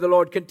The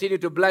Lord continue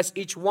to bless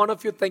each one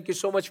of you. Thank you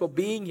so much for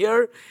being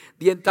here,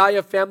 the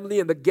entire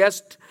family and the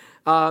guest.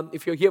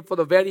 If you're here for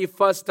the very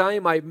first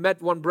time, I met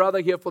one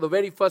brother here for the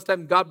very first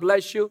time. God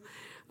bless you.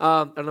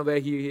 I don't know where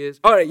he is.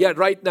 All right, yeah,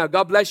 right now.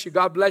 God bless you.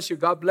 God bless you.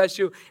 God bless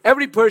you.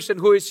 Every person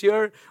who is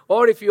here,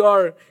 or if you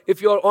are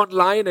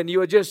online and you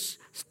have just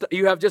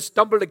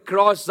stumbled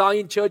across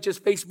Zion Church's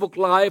Facebook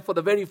Live for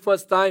the very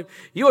first time,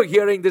 you are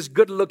hearing this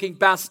good-looking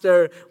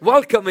pastor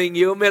welcoming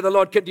you. May the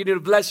Lord continue to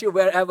bless you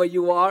wherever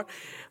you are.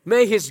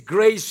 May His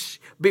grace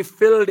be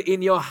filled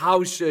in your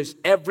houses,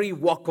 every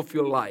walk of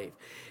your life.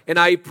 And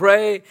I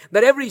pray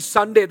that every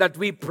Sunday that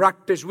we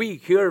practice, we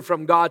hear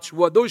from God's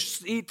word, those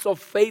seeds of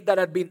faith that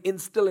have been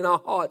instilled in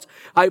our hearts.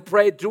 I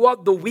pray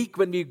throughout the week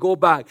when we go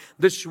back,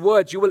 this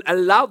word, you will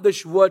allow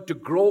this word to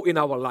grow in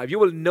our life. You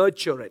will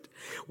nurture it.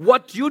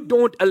 What you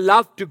don't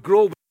allow to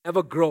grow will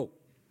never grow.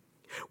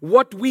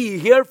 What we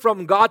hear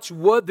from God's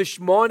word this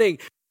morning,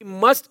 we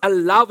must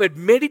allow it.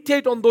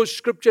 Meditate on those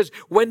scriptures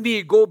when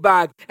we go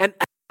back and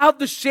allow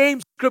the same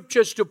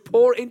scriptures to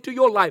pour into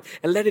your life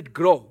and let it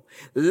grow.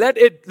 Let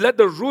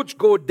the roots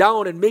go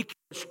down and make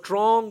you a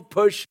strong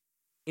person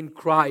in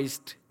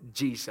Christ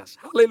Jesus.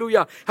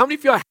 Hallelujah. How many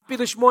of you are happy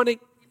this morning?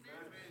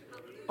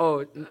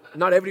 Oh,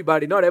 not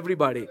everybody.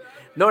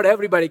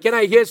 Can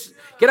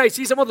I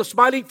see some of the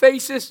smiling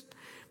faces?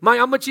 My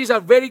Amachis are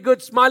very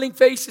good smiling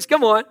faces.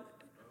 Come on.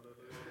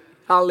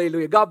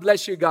 Hallelujah. God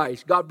bless you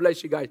guys. God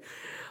bless you guys.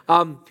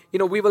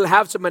 We will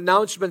have some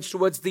announcements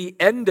towards the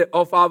end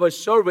of our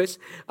service.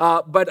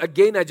 But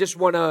again, I just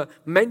want to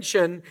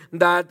mention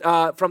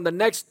that from the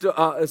next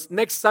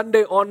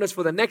Sunday onwards,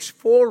 for the next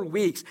 4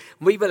 weeks,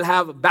 we will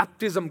have a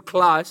baptism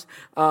class,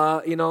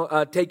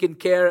 taken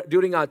care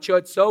during our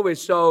church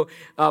service. So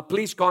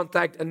please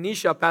contact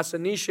Anisha, Pastor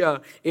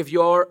Anisha, if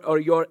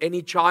you're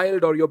any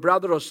child or your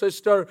brother or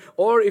sister,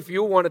 or if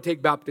you want to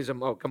take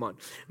baptism. Oh, come on.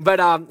 But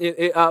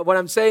what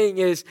I'm saying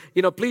is,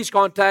 please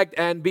contact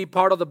and be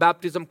part of the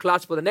baptism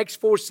class for the next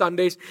 4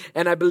 Sundays,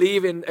 and I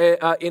believe in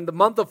the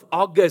month of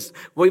August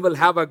we will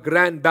have a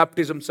grand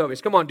baptism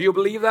service. Come on, do you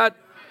believe that?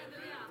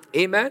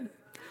 Amen.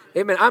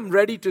 Amen. I'm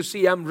ready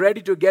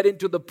to get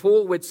into the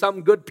pool with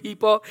some good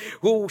people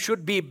who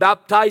should be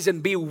baptized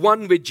and be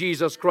one with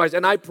Jesus Christ.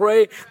 And I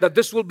pray that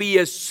this will be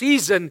a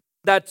season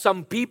that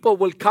some people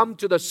will come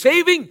to the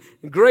saving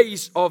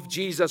grace of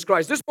Jesus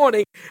Christ. This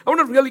morning, I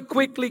want to really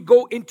quickly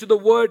go into the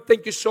Word.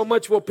 Thank you so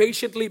much for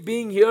patiently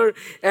being here.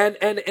 And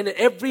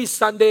every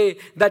Sunday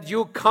that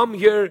you come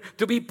here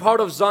to be part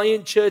of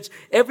Zion Church,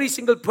 every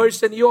single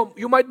person,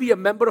 you might be a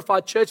member of our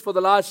church for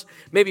the last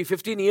maybe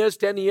 15 years,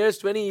 10 years,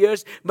 20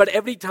 years. But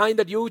every time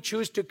that you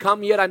choose to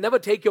come here, I never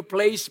take your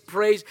praise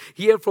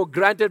here for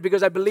granted,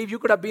 because I believe you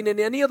could have been in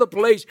any other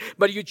place,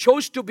 but you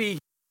chose to be here.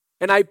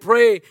 And I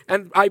pray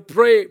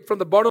from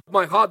the bottom of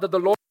my heart that the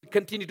Lord will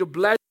continue to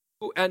bless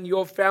you and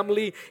your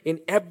family in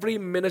every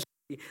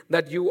ministry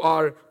that you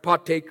are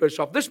partakers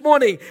of. This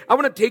morning, I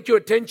want to take your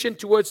attention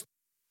towards,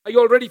 are you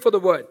all ready for the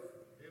word?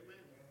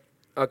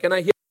 Can I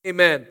hear an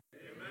amen?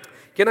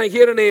 Can I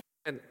hear an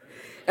amen?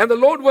 And the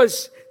Lord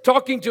was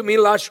talking to me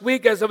last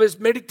week as I was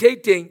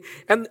meditating,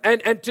 and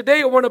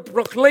today I want to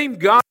proclaim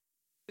God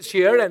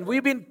here, and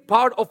we've been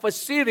part of a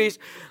series,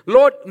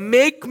 Lord,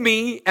 make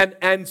me an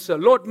answer.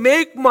 Lord,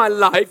 make my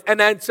life an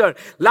answer.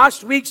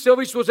 Last week's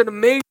service was an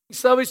amazing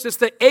service.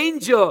 Sister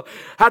Angel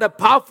had a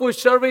powerful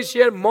service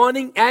here,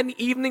 morning and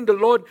evening. The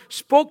Lord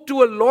spoke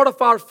to a lot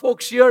of our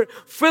folks here,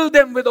 filled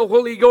them with the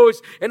Holy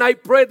Ghost, and I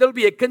pray there'll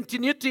be a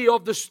continuity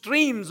of the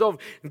streams of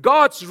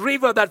God's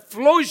river that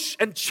flows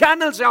and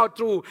channels out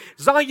through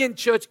Zion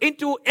Church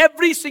into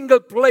every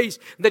single place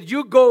that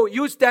you go,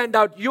 you stand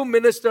out, you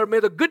minister. May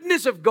the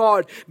goodness of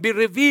God be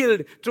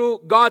revealed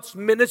through God's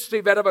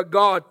ministry wherever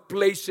God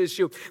places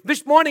you.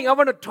 This morning I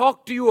want to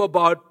talk to you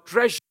about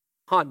treasure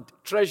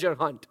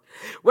hunt.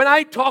 When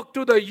I talk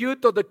to the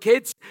youth or the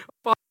kids,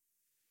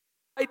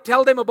 I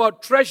tell them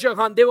about treasure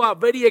hunt. They are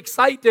very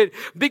excited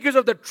because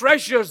of the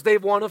treasures they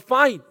want to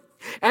find.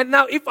 And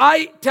now if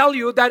I tell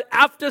you that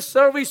after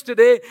service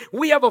today,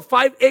 we have a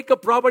 5-acre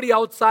property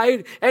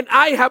outside and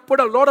I have put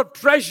a lot of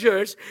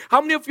treasures,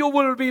 how many of you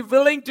will be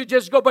willing to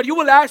just go? But you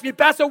will ask me,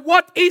 Pastor,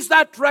 what is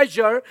that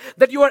treasure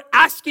that you are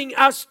asking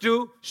us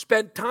to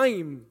spend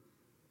time?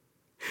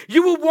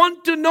 You will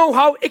want to know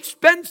how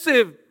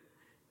expensive,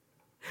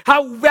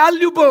 how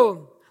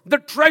valuable the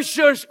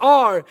treasures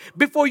are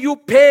before you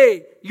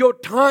pay your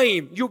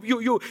time.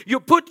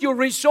 You put your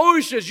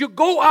resources, you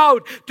go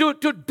out to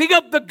dig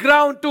up the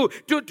ground,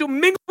 to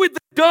mingle with the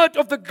dirt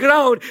of the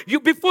ground.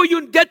 Before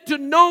you get to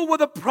know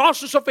what the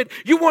process of it,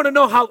 you want to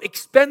know how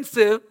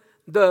expensive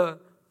the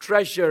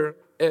treasure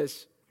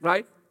is,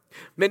 right?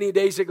 Many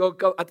days ago,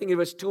 I think it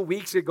was 2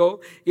 weeks ago,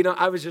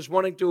 I was just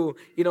wanting to,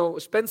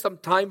 spend some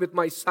time with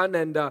my son,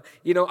 and,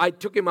 I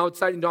took him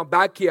outside into our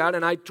backyard,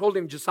 and I told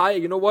him, Josiah,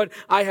 you know what,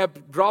 I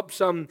have dropped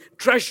some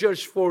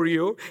treasures for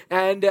you,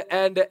 and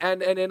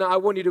I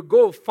want you to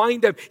go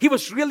find them. He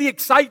was really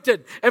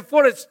excited, and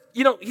for his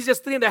he's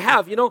just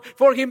 3.5,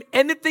 for him,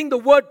 anything, the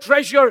word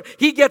treasure,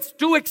 he gets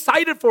too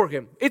excited for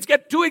him. It's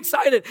get too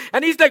excited.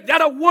 And he's like,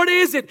 Dada, what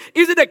is it?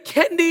 Is it a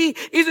candy?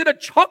 Is it a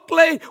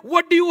chocolate?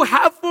 What do you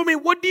have for me?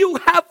 What do you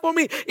have for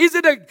me? Is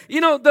it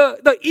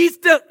the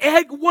Easter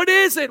egg? What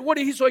is it?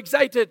 He's so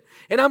excited.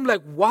 And I'm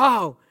like,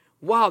 wow,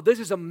 this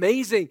is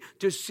amazing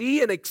to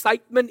see an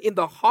excitement in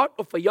the heart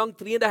of a young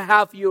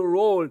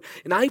 3.5-year-old.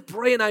 And I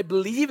pray and I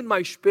believe in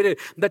my spirit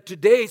that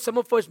today some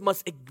of us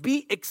must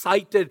be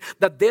excited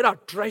that there are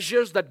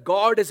treasures that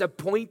God has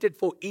appointed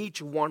for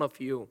each one of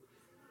you.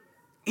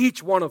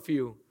 Each one of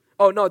you.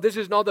 Oh no, this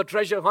is not the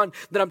treasure hunt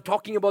that I'm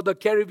talking about, the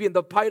Caribbean,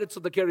 the Pirates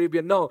of the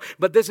Caribbean. No,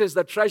 but this is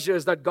the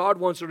treasures that God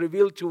wants to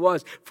reveal to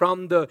us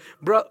from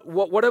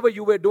whatever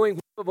you were doing,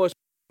 whoever was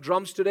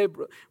drums today,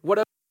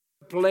 whatever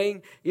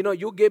playing,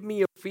 you gave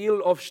me a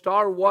feel of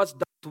Star Wars,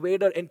 Darth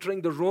Vader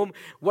entering the room.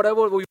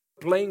 Whatever we were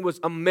playing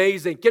was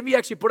amazing. Can we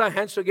actually put our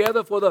hands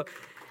together for the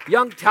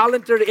young,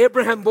 talented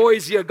Abraham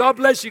boys here? God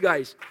bless you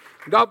guys.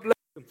 God bless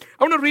you.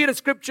 I want to read a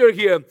scripture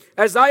here.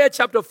 Isaiah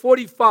chapter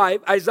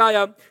 45,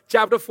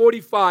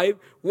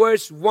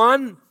 verse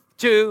 1,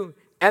 2,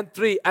 and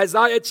 3.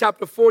 Isaiah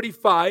chapter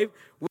 45,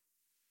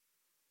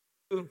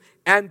 2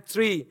 and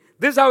 3.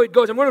 This is how it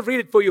goes. I'm going to read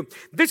it for you.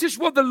 This is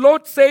what the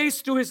Lord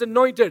says to his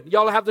anointed.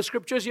 Y'all have the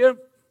scriptures here?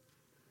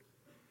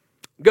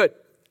 Good.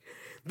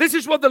 This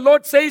is what the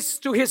Lord says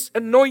to his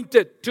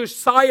anointed, to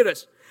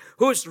Cyrus,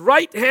 whose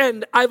right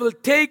hand I will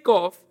take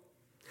off,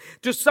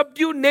 to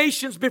subdue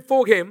nations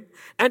before him,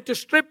 and to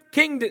strip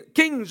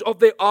kings of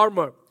their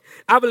armor.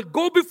 I will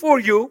go before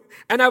you,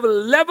 and I will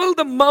level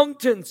the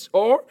mountains,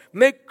 or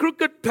make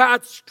crooked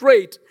paths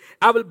straight.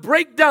 I will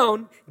break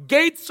down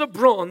gates of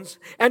bronze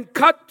and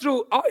cut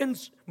through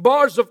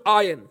bars of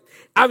iron.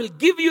 I will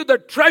give you the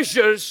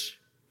treasures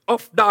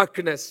of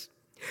darkness,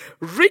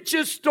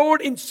 riches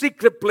stored in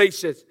secret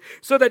places,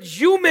 so that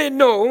you may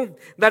know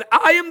that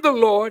I am the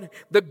Lord,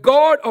 the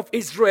God of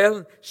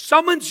Israel,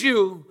 summons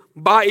you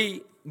by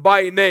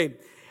name.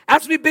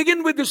 As we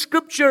begin with the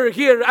scripture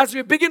here,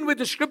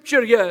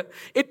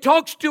 it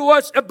talks to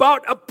us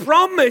about a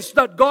promise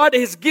that God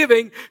is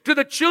giving to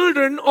the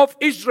children of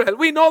Israel.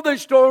 We know the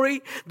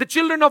story. The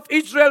children of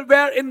Israel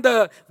were in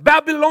the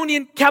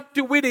Babylonian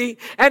captivity,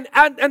 and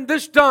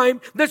this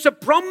time there's a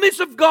promise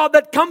of God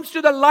that comes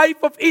to the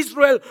life of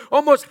Israel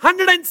almost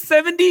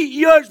 170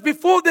 years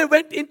before they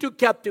went into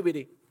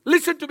captivity.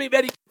 Listen to me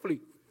very carefully.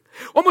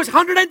 Almost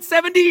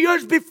 170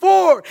 years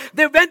before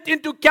they went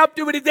into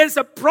captivity, there's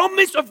a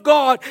promise of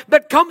God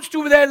that comes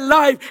to their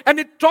life. And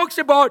it talks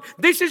about,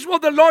 this is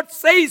what the Lord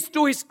says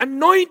to his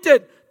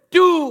anointed,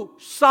 to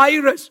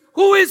Cyrus.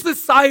 Who is the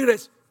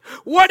Cyrus?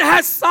 What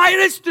has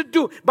Cyrus to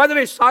do? By the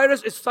way,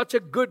 Cyrus is such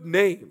a good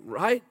name,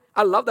 right?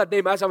 I love that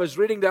name. As I was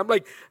reading that,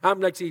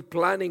 I'm like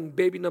planning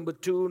baby number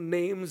 2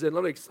 names, and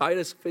I'm like,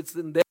 Cyrus fits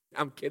in there.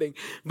 I'm kidding.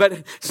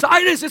 But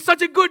Cyrus is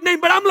such a good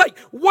name. But I'm like,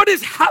 what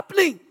is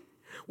happening?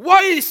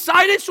 Why is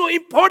Cyrus so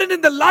important in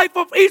the life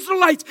of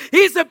Israelites?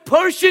 He's a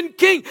Persian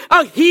king,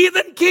 a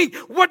heathen king.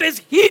 What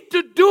is he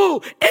to do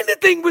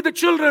anything with the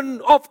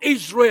children of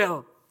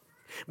Israel?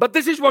 But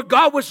this is what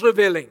God was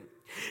revealing.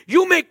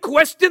 You may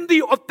question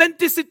the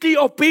authenticity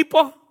of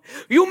people.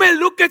 You may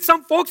look at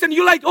some folks and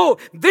you're like, oh,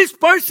 this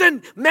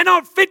person may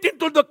not fit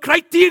into the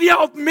criteria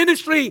of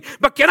ministry.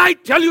 But can I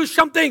tell you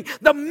something?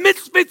 The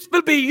misfits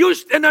will be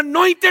used and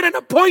anointed and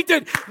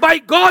appointed by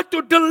God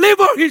to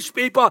deliver his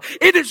people.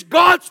 It is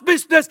God's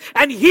business,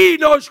 and he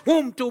knows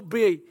whom to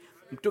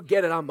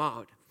get them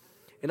out.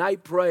 And I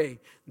pray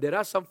there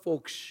are some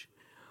folks,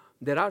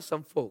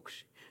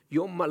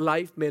 your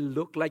life may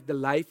look like the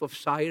life of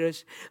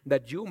Cyrus,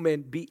 that you may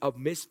be a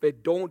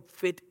misfit, don't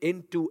fit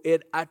into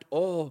it at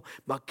all.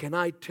 But can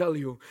I tell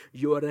you,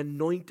 you are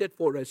anointed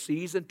for a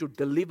season to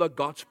deliver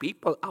God's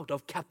people out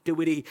of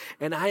captivity.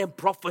 And I am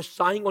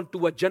prophesying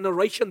unto a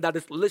generation that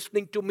is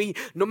listening to me,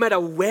 no matter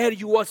where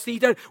you are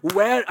seated,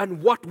 where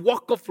and what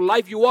walk of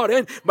life you are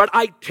in. But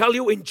I tell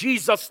you in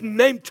Jesus'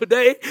 name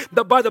today,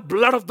 that by the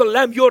blood of the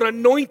Lamb, you're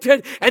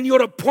anointed and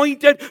you're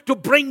appointed to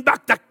bring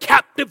back the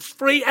captives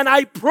free. And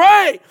I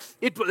pray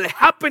it will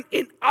happen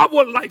in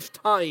our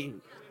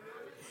lifetime.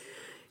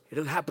 It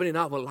will happen in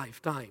our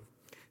lifetime.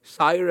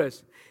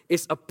 Cyrus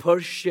is a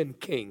Persian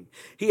king.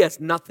 He has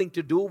nothing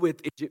to do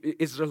with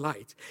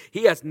Israelites.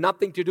 He has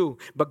nothing to do.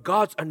 But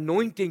God's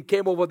anointing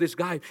came over this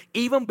guy.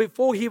 Even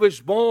before he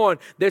was born,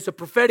 there's a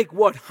prophetic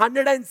word.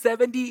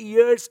 170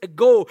 years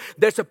ago,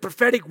 there's a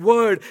prophetic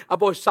word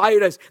about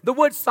Cyrus. The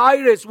word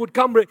Cyrus would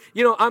come,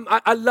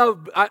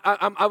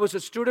 I was a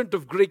student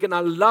of Greek, and I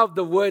love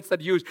the words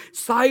that use.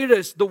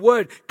 Cyrus, the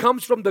word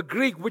comes from the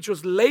Greek, which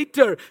was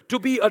later to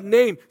be a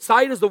name.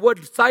 Cyrus, the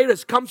word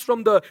Cyrus comes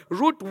from the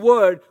root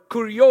word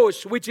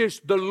kurios, which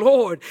is the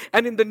Lord.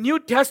 And in the New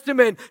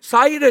Testament,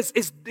 Cyrus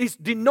is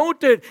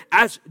denoted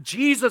as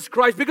Jesus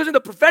Christ. Because in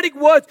the prophetic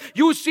words,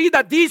 you see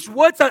that these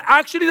words are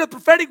actually the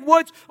prophetic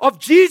words of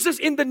Jesus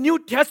in the New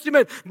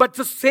Testament. But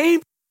the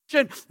same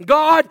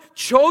God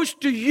chose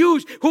to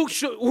use,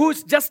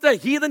 who's just a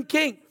heathen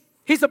king.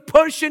 He's a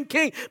Persian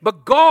king.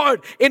 But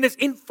God, in His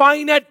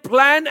infinite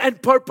plan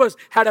and purpose,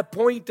 had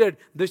appointed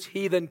this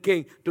heathen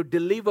king to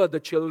deliver the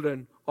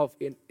children of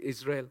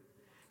Israel.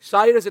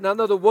 Cyrus, in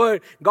another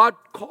word, God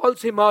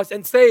calls him us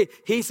and say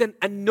he's an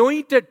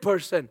anointed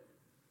person.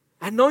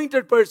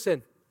 Anointed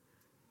person.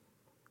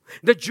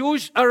 The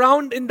Jews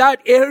around in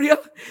that area,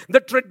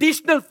 the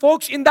traditional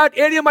folks in that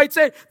area might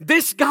say,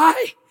 this guy,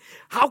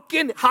 how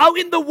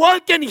in the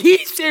world can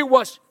he save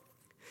us?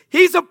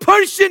 He's a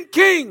Persian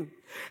king.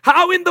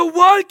 How in the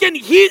world can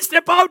he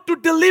step out to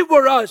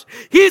deliver us?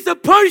 He's a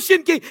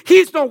Persian king.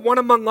 He's not one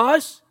among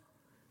us.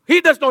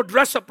 He does not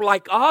dress up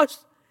like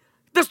us.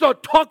 Does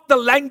not talk the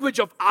language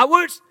of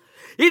ours.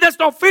 He does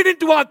not fit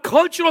into our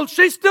cultural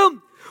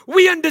system.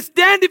 We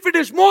understand if it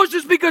is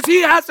Moses because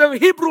he has a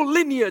Hebrew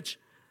lineage.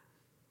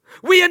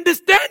 We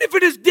understand if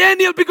it is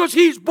Daniel because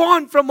he is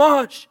born from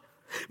us.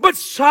 But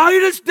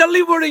Cyrus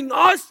delivering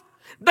us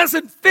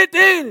doesn't fit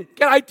in.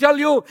 Can I tell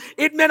you,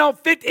 it may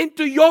not fit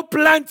into your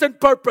plans and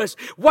purpose.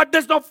 What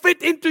does not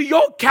fit into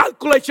your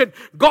calculation,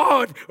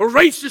 God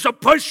raises a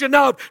person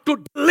up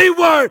to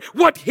deliver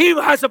what He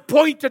has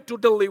appointed to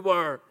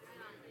deliver.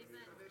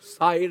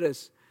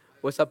 Cyrus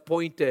was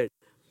appointed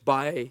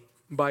by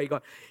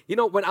God. You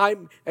know,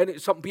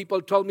 and some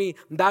people tell me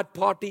that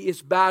party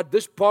is bad,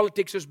 this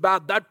politics is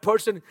bad, that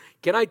person,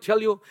 can I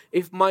tell you,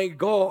 if my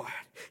God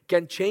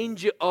can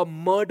change a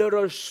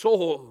murderer's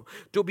soul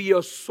to be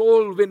a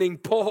soul-winning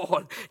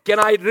Paul, can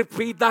I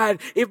repeat that?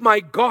 If my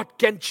God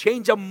can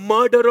change a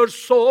murderer's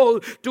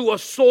soul to a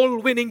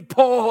soul-winning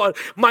Paul,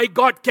 my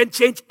God can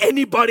change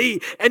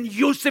anybody and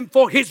use him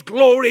for His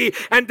glory.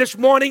 And this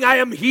morning I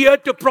am here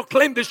to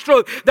proclaim this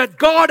truth, that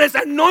God has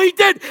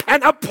anointed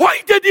and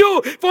appointed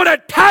you for a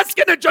task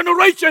in a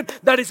generation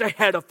that is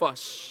ahead of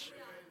us.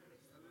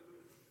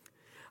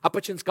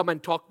 Appachans come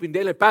and talk to me.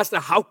 They're like, Pastor,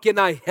 how can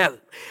I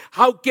help?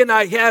 How can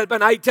I help?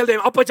 And I tell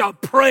them,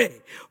 Apacha,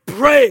 pray.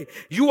 Pray.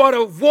 You are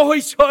a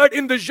voice heard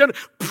in the genre.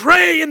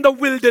 Pray in the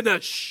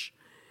wilderness.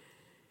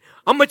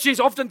 Amachis,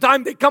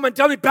 oftentimes they come and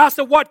tell me,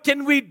 Pastor, what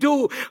can we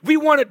do? We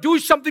want to do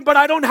something, but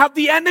I don't have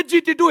the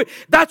energy to do it.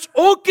 That's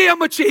okay,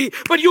 Amachi.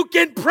 But you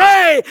can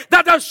pray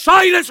that a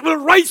Cyrus will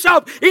rise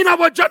up in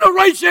our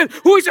generation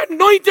who is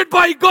anointed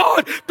by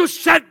God to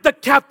set the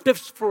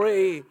captives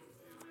free.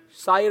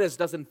 Cyrus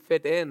doesn't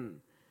fit in.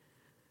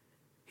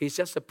 He's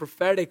just a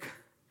prophetic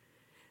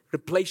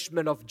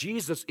replacement of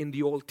Jesus in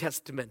the Old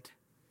Testament.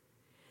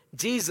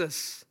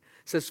 Jesus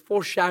says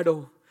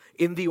foreshadow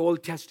in the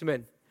Old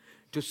Testament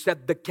to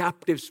set the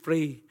captives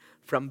free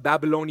from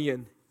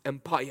Babylonian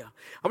Empire.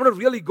 I'm going to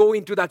really go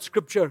into that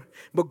scripture,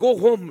 but go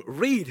home,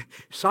 read.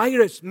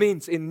 Cyrus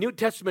means in New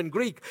Testament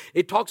Greek,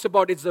 it talks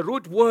about, it's the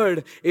root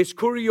word is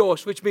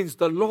kurios, which means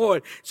the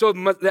Lord. So,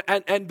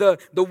 and the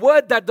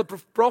word that the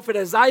prophet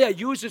Isaiah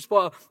uses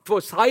for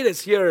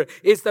Cyrus here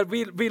is that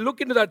we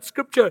look into that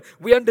scripture,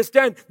 we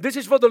understand this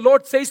is what the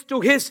Lord says to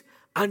His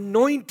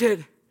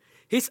anointed.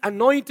 He's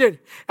anointed.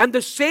 And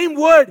the same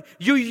word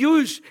you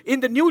use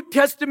in the New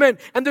Testament,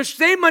 and the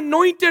same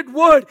anointed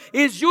word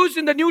is used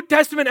in the New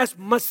Testament as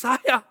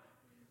Messiah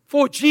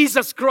for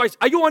Jesus Christ.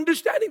 Are you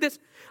understanding this?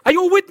 Are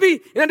you with me?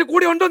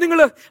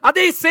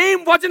 അതേ same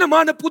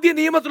വചനമാണ് പുതിയ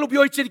നിയമത്തിൽ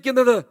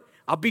ഉപയോഗിച്ചിരിക്കുന്നത്.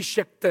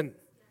 അഭിഷക്തൻ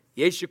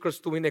യേശു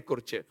ക്രിസ്തുവിനെ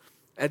കുറിച്ച്.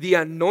 The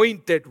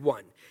anointed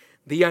one.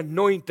 The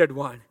anointed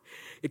one.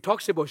 It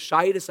talks about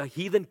Cyrus, a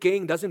heathen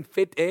king, doesn't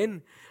fit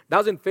in.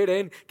 Doesn't fit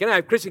in. Can I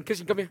have Christian,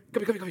 come here.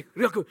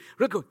 Real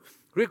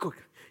quick.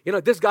 You know,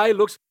 this guy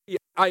looks,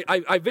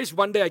 I wish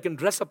one day I can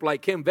dress up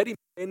like him. Very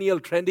millennial,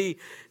 trendy.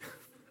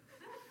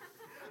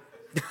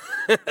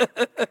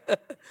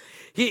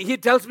 He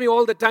tells me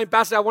all the time,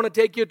 Pastor, I want to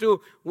take you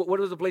to, what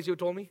was the place you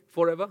told me?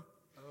 Forever?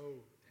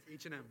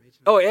 H&M.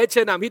 Oh,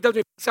 H&M. He tells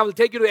me, I will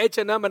take you to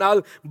H&M and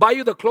I'll buy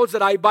you the clothes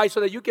that I buy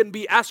so that you can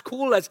be as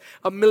cool as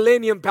a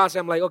millennium pastor.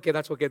 I'm like, okay,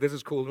 that's okay. This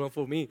is cool, not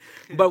for me.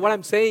 But what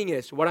I'm saying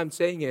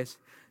is,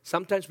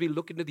 sometimes we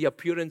look into the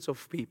appearance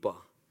of people.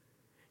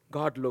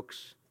 God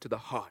looks to the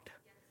heart.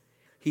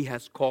 He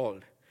has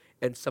called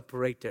and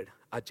separated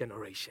a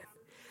generation.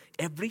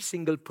 Every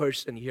single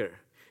person here,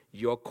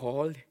 you're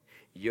called,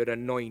 you're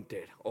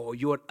anointed, or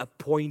you're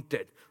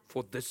appointed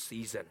for this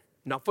season.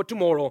 Not for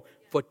tomorrow,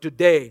 for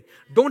today.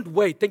 Don't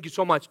wait. Thank you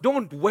so much.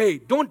 Don't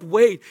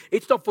wait.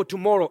 It's not for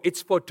tomorrow.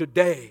 It's for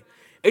today.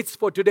 It's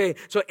for today.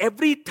 So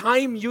every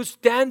time you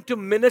stand to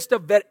minister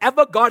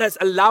wherever God has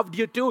allowed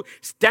you to,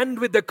 stand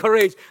with the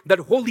courage that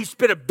Holy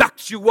Spirit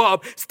backs you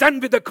up.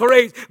 Stand with the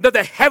courage that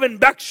the heaven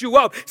backs you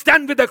up.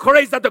 Stand with the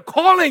courage that the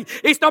calling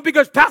is not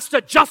because Pastor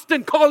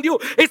Justin called you.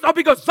 It's not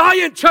because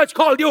Zion Church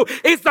called you.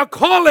 It's the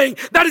calling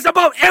that is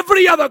above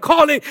every other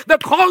calling. The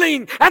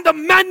calling and the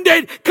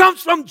mandate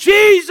comes from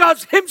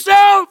Jesus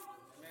Himself.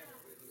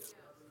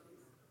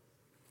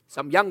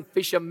 Some young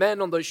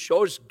fishermen on the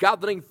shores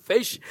gathering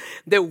fish.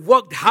 They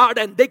worked hard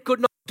and they could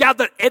not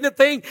gather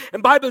anything.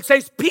 And Bible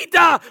says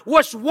Peter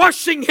was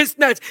washing his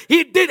nets.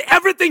 He did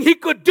everything he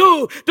could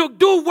do to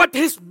do what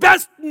his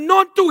best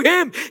known to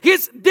him.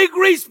 His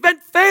degrees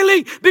went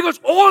failing because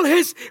all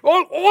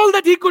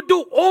that he could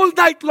do all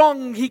night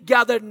long, he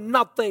gathered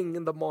nothing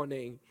in the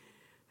morning.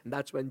 And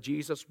that's when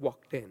Jesus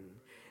walked in.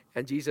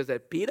 And Jesus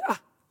said, Peter,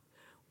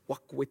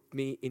 walk with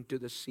me into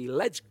the sea.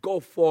 Let's go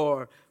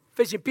for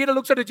fishing. Peter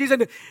looks at Jesus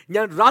and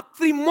I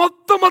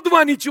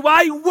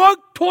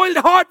worked, toiled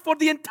hard for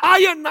the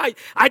entire night.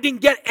 I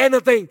didn't get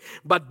anything.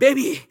 But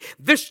baby,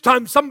 this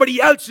time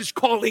somebody else is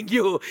calling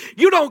you.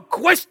 You don't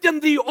question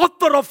the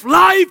author of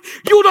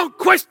life. You don't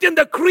question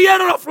the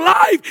creator of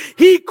life.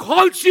 He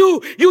calls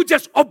you. You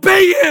just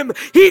obey him.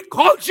 He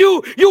calls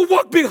you. You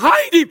walk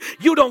behind him.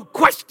 You don't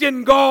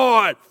question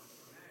God.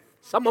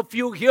 Some of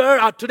you here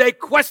are today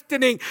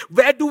questioning,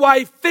 where do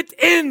I fit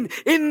in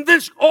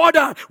this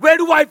order? Where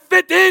do I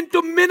fit in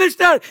to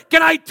minister?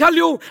 Can I tell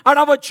you, at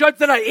our church,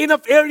 there are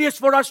enough areas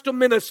for us to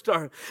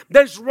minister.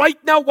 There's right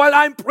now, while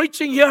I'm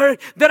preaching here,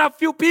 there are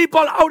few people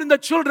out in the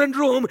children's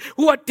room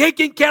who are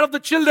taking care of the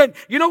children.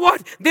 You know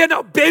what? They're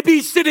not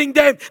babysitting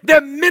them.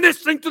 They're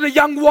ministering to the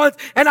young ones.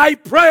 And I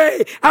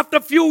pray, after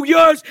a few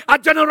years, a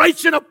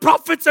generation of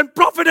prophets and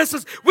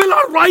prophetesses will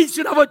arise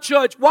in our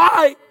church.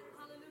 Why?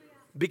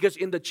 Because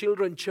in the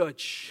children's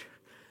church,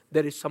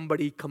 there is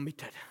somebody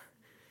committed.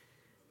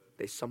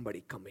 There's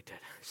somebody committed.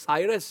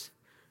 Cyrus,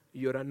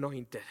 you're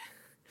anointed.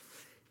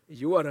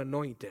 You are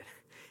anointed.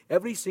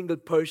 Every single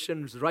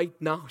person right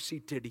now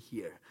seated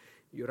here,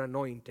 you're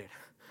anointed.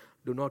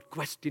 Do not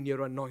question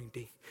your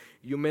anointing.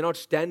 You may not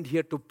stand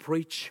here to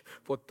preach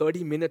for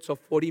 30 minutes or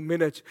 40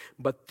 minutes,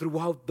 but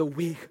throughout the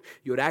week,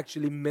 you're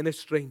actually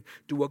ministering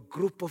to a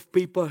group of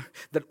people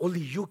that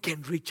only you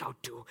can reach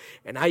out to.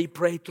 And I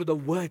pray through the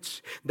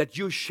words that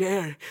you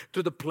share,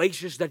 to the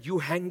places that you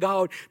hang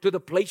out, to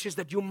the places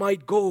that you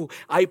might go.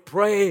 I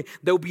pray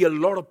there will be a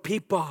lot of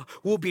people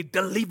who will be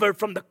delivered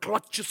from the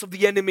clutches of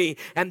the enemy,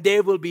 and they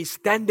will be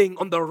standing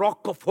on the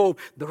rock of hope,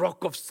 the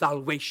rock of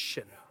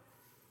salvation.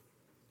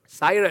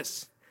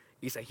 Cyrus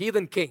is a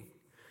heathen king,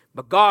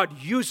 but God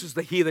uses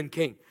the heathen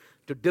king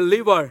to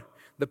deliver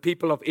the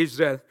people of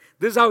Israel.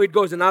 This is how it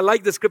goes. And I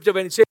like the scripture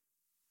when it says,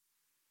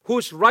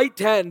 whose right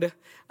hand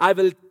I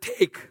will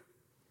take.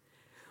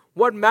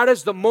 What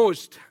matters the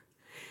most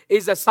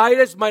is that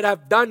Cyrus might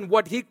have done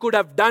what he could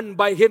have done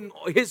by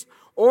his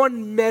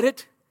own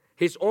merit,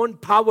 his own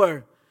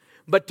power.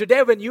 But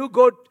today when you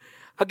go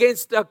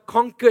against a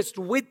conquest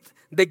with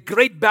the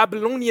great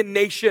Babylonian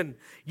nation,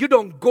 you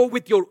don't go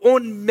with your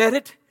own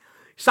merit.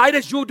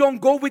 Cyrus, you don't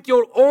go with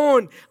your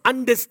own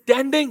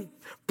understanding.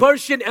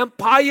 Persian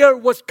Empire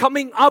was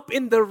coming up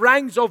in the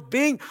ranks of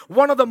being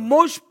one of the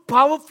most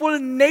powerful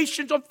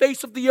nations on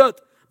face of the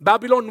earth.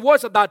 Babylon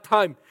was at that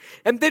time.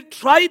 And they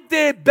tried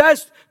their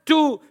best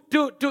to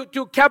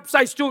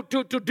capsize,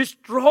 to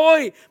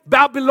destroy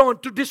Babylon,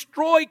 to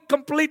destroy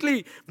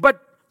completely.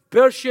 But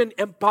Persian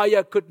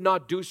Empire could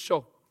not do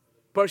so.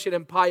 Persian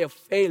Empire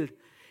failed.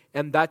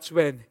 And that's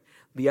when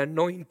the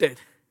anointed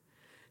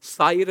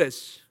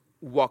Cyrus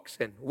walks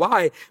in.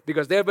 Why?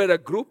 Because there were a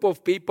group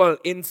of people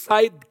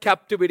inside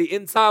captivity,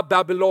 inside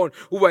Babylon,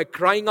 who were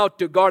crying out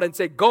to God and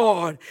say,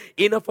 God,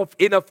 enough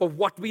of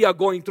what we are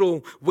going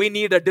through. We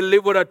need a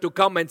deliverer to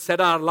come and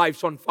set our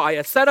lives on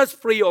fire. Set us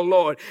free, O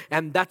Lord.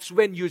 And that's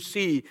when you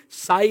see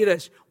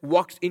Cyrus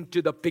walks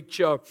into the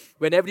picture.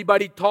 When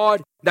everybody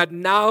thought that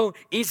now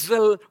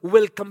Israel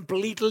will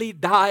completely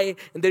die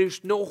and there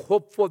is no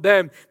hope for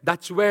them,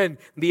 that's when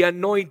the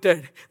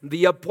anointed,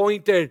 the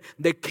appointed,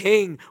 the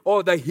king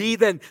or the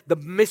heathen, the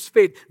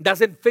misfit,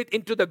 doesn't fit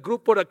into the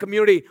group or the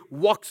community,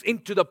 walks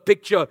into the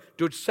picture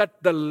to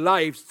set the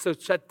lives, to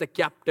set the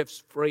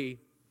captives free.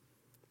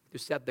 To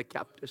set the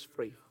captives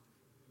free.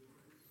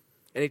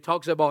 And he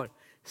talks about,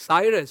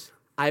 Cyrus,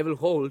 I will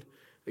hold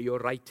your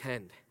right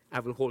hand.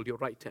 I will hold your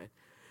right hand.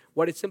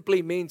 What it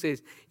simply means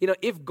is,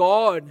 if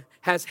God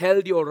has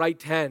held your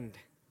right hand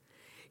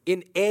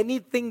in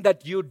anything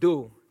that you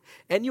do,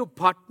 and you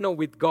partner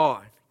with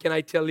God, can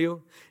I tell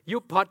you? You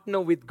partner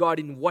with God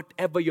in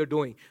whatever you're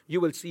doing, you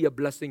will see a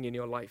blessing in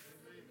your life.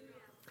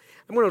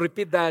 I'm going to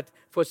repeat that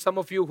for some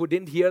of you who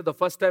didn't hear the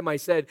first time I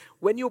said,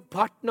 when you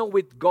partner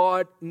with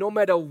God, no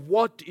matter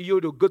what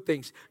you do, good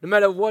things, no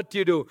matter what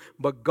you do,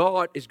 but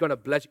God is going to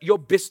bless your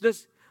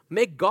business.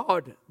 Make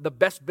God the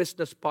best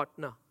business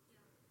partner.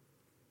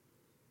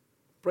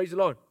 Praise the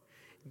Lord.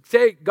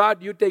 Say,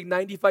 God, you take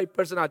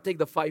 95%, I'll take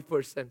the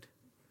 5%.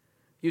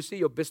 You see,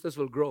 your business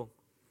will grow.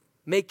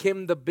 Make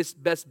Him the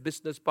best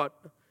business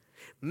partner.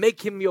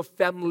 Make Him your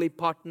family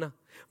partner.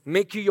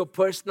 Make you your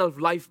personal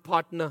life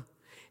partner.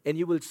 And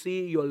you will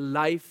see your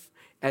life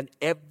and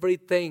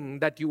everything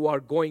that you are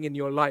going in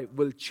your life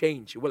will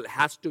change.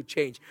 Has to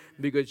change.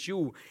 Because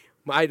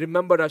I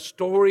remember a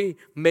story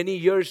many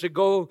years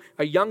ago.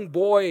 A young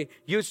boy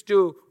used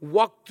to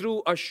walk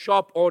through a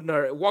shop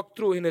owner. In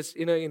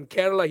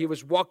Kerala, he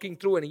was walking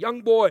through, and a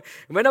young boy,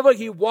 whenever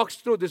he walks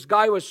through, this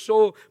guy was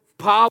so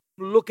powerful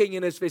looking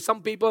in his face.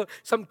 Some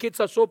kids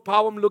are so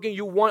powerful looking.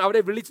 You want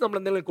avare vilichu nammal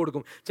endellum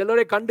kodukkum.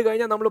 Chellare kandu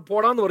kayna nammal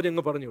podaanu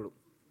paranju paranju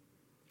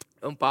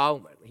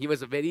vidum. He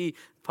was a very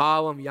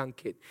powerful young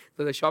kid.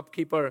 So the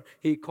shopkeeper,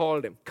 he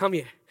called him, come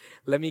here,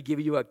 let me give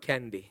you a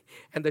candy.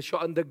 And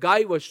the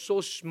guy was so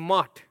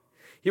smart.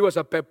 He was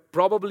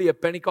probably a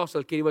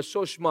Pentecostal kid. He was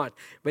so smart.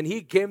 When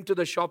he came to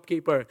the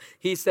shopkeeper,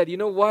 he said, you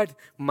know what?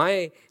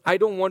 I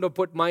don't want to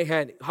put my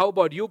hand. How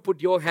about you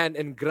put your hand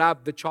and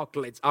grab the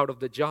chocolates out of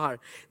the jar?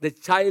 The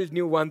child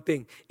knew one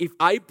thing. If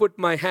I put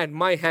my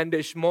hand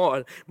is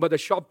small, but the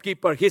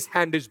shopkeeper, his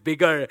hand is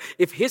bigger.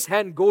 If his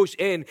hand goes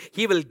in,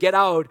 he will get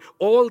out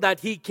all that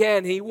he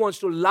can. He wants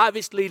to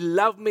lavishly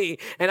love me.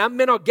 And I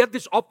may not get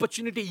this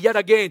opportunity yet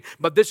again,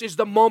 but this is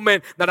the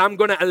moment that I'm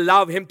going to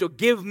allow him to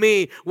give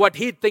me what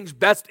he thinks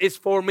best is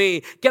for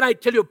me. Can I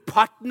tell you,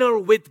 partner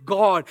with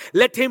God.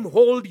 Let him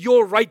hold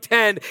your right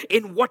hand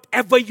in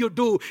whatever you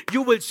do.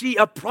 You will see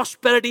a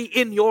prosperity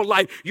in your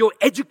life. Your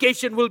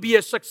education will be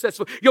a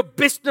successful. Your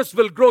business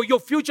will grow. Your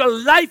future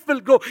life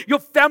will grow. Your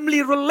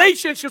family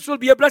relationships will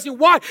be a blessing.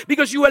 Why?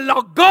 Because you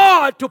allow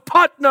God to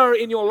partner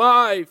in your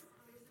life.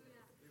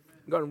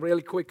 I'm going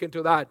really quick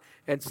into that.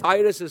 And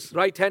Cyrus's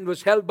right hand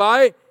was held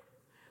by,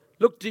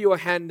 look to your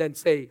hand and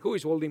say, who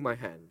is holding my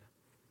hand?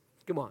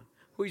 Come on.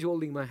 Who is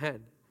holding my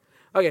hand?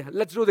 Okay,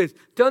 let's do this.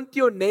 Turn to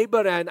your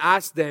neighbor and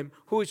ask them,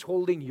 who is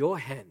holding your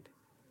hand?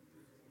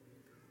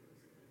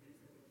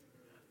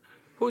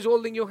 Who is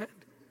holding your hand?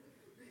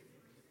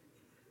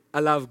 I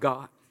love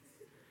God.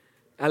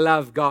 I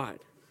love God.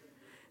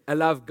 I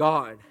love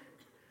God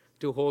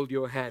to hold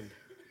your hand.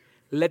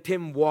 Let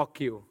him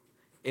walk you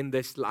in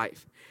this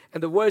life.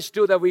 And the verse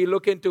 2 that we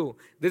look into,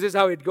 this is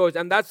how it goes.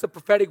 And that's the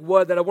prophetic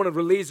word that I want to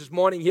release this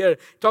morning here.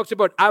 It talks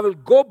about, I will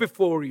go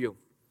before you.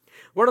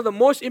 One of the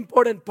most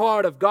important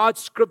part of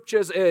God's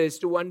scriptures is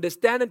to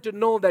understand and to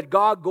know that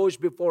God goes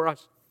before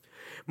us.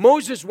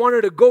 Moses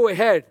wanted to go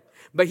ahead,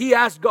 but he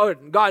asked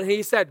God,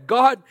 he said,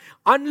 God,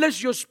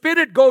 unless your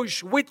spirit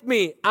goes with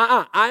me,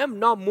 I am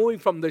not moving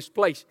from this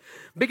place.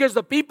 Because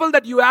the people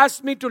that you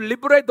asked me to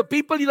liberate, the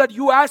people that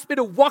you asked me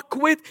to walk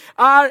with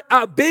are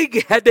a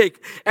big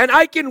headache. And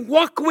I can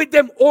walk with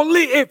them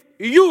only if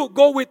you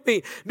go with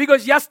me.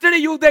 Because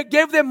yesterday they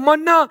gave them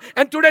manna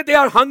and today they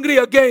are hungry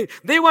again.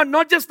 They want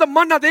not just the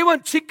manna, they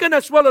want chicken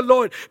as well,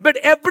 Lord. But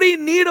every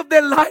need of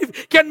their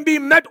life can be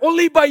met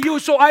only by you.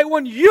 So I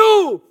want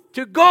you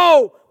to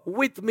go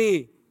with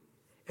me.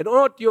 And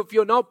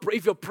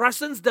if your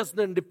presence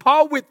doesn't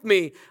depart with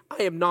me,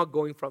 I am not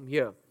going from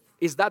here.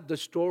 Is that the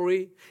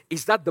story?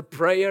 Is that the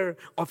prayer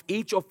of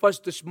each of us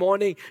this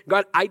morning?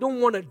 God, I don't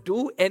want to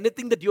do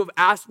anything that you have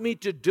asked me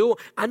to do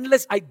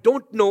unless I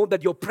don't know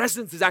that your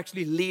presence is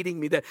actually leading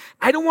me there.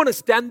 I don't want to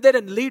stand there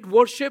and lead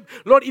worship.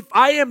 Lord, if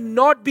I am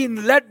not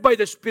being led by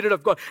the Spirit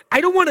of God,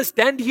 I don't want to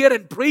stand here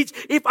and preach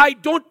if I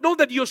don't know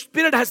that your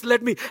Spirit has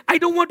led me. I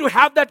don't want to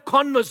have that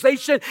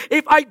conversation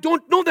if I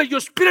don't know that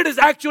your Spirit is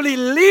actually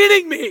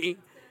leading me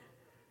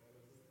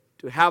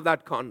to have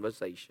that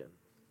conversation.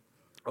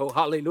 Oh,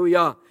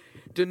 hallelujah.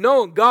 To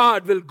know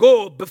God will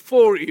go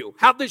before you.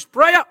 Have this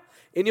prayer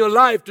in your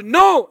life to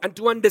know and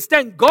to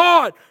understand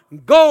God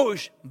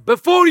goes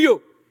before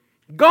you.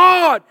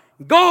 God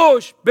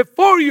goes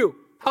before you.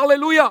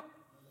 Hallelujah.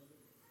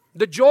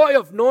 The joy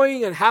of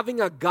knowing and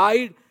having a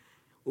guide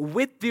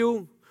with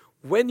you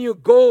when you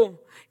go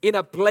in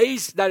a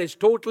place that is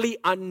totally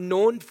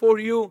unknown for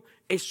you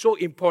is so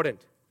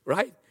important,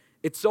 right?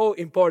 It's so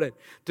important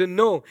to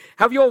know.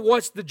 Have you all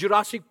watched the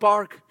Jurassic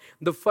Park?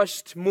 The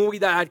first movie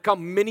that had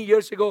come many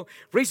years ago.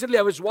 Recently,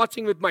 I was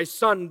watching with my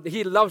son.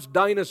 He loves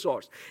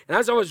dinosaurs. And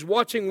as I was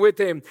watching with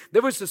him,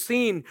 there was a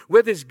scene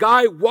where this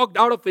guy walked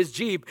out of his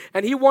Jeep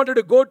and he wanted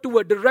to go to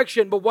a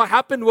direction. But what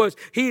happened was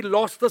he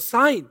lost the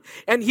sign.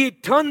 And he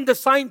turned the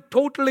sign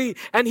totally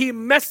and he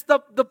messed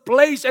up the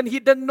place and he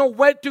didn't know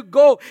where to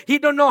go. He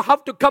didn't know how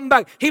to come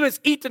back. He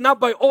was eaten up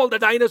by all the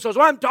dinosaurs.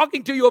 What I'm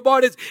talking to you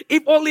about is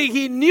if only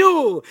he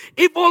knew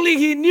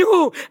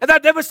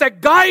that there was a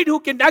guide who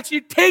can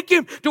actually take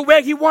him to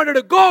where he wanted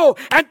to go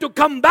and to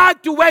come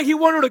back to where he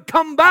wanted to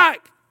come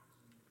back.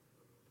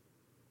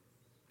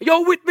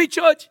 You're with me,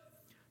 church?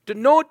 To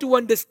know, to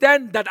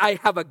understand that I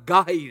have a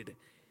guide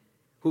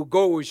who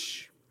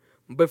goes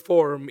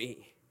before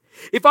me.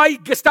 If I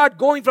start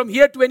going from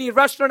here to any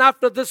restaurant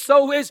after this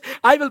service,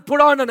 I will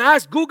put on and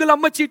ask Google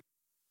Amachi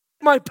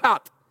my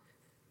path.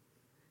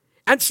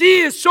 And she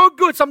is so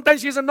good.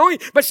 Sometimes she's annoying,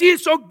 but she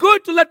is so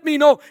good to let me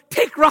know.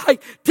 Take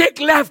right, take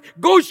left,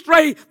 go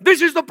straight.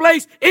 This is the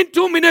place. In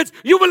 2 minutes,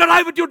 you will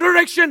arrive at your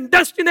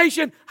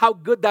destination. How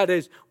good that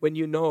is when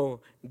you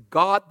know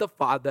God the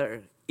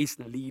Father is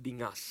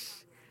leading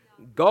us.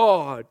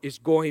 God is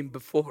going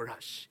before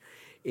us.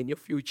 In your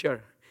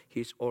future,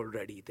 He's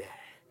already there.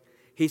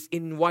 He's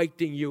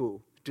inviting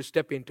you to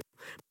step into.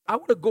 I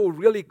want to go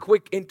really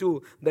quick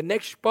into the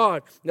next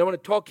part. And I want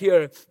to talk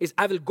here is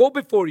I will go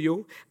before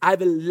you. I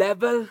will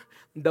level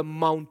the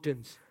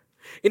mountains.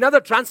 In other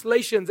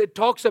translations, it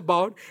talks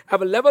about I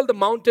will level the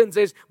mountains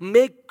is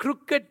make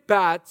crooked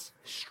paths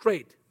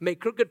straight. Make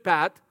crooked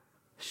path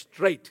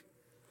straight.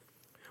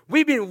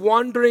 We've been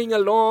wandering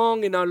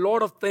along in a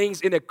lot of things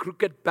in a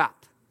crooked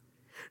path,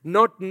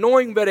 not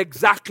knowing where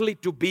exactly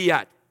to be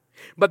at.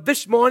 But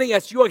this morning,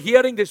 as you are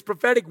hearing this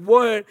prophetic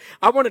word,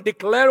 I want to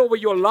declare over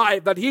your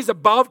life that He's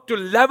about to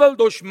level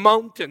those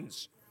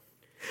mountains.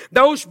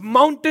 Those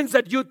mountains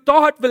that you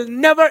thought will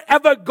never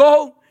ever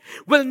go.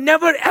 will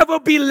never ever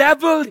be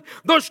leveled.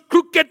 Those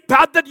crooked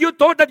paths that you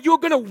thought that you're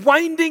going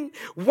to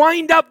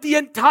wind up the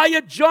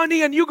entire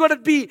journey and you're going to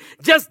be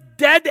just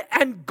dead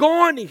and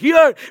gone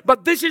here.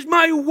 But this is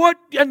my word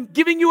and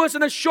giving you as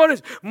an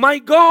assurance. My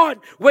God,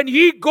 when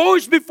He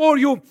goes before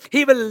you,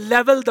 He will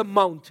level the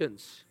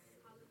mountains.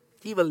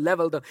 He will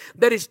level them.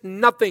 There is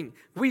nothing.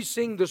 We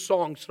sing the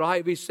songs,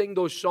 right? We sing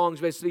those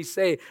songs where we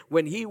say,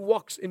 when He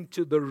walks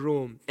into the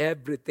room,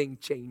 everything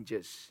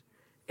changes.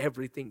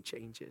 Everything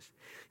changes.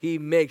 He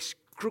makes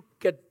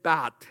crooked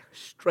path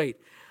straight.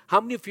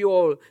 How many of you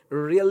all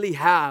really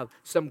have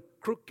some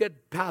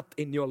crooked path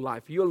in your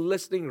life? You're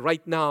listening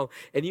right now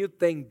and you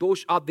think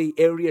those are the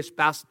areas,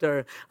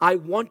 Pastor, I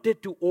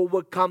wanted to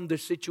overcome the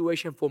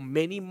situation for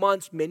many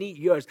months, many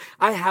years.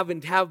 I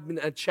haven't had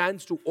a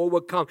chance to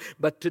overcome.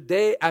 But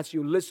today, as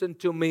you listen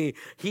to me,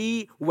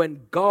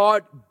 when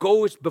God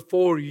goes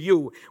before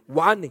you,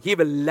 one, He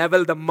will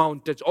level the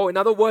mountains. Or in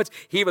other words,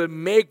 He will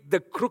make the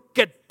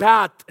crooked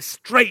path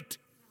straight.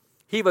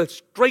 He will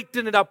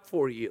straighten it up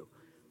for you.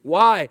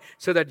 Why?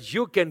 So that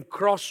you can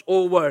cross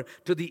over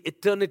to the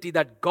eternity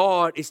that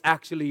God is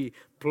actually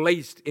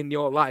placed in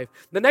your life.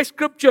 The next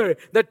scripture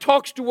that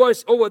talks to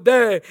us over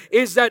there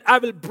is that I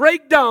will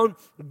break down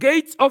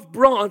gates of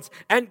bronze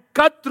and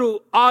cut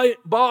through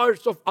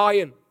bars of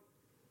iron.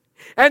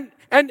 And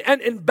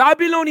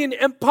Babylonian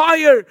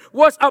Empire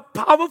was a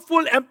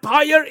powerful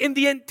empire in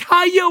the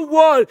entire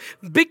world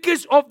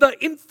because of the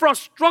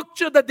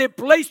infrastructure that they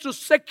placed to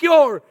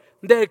secure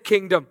their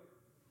kingdom.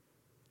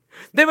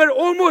 There were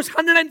almost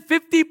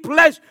 150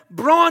 plus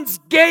bronze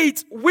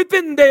gates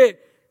within the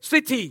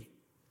city.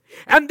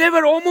 And there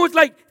were almost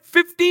like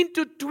 15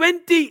 to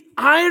 20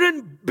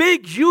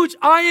 big, huge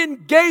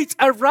iron gates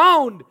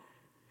around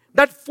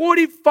that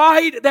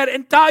fortified their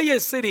entire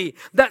city.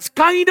 That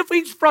kind of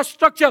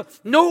infrastructure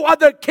no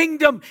other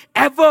kingdom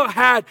ever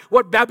had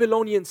what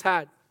Babylonians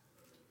had.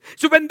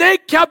 So when they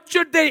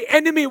captured their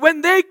enemy,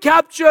 when they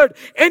captured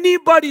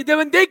anybody,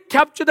 when they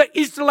captured the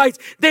Israelites,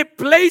 they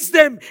placed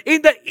them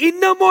in the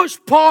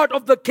innermost part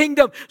of the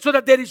kingdom so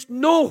that there is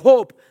no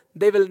hope.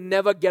 They will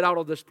never get out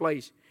of this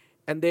place.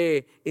 And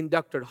they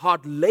inducted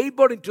hard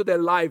labor into their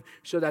life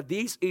so that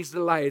these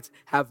Israelites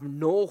have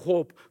no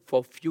hope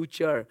for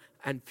future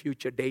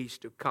days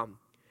to come.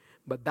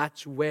 But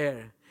that's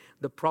where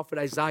the prophet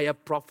Isaiah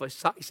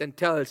prophesies and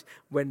tells,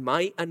 when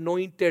my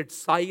anointed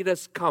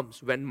Cyrus comes,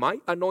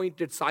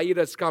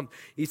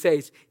 he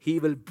says, he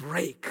will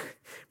break.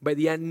 By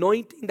the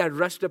anointing that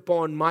rests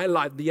upon my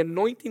life, the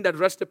anointing that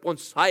rests upon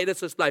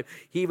Cyrus's life,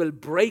 he will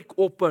break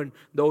open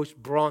those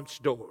bronze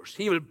doors.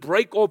 He will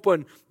break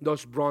open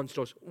those bronze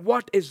doors.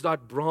 What is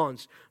that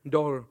bronze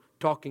door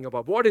talking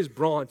about? What is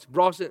bronze?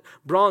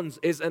 Bronze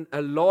is an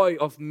alloy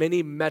of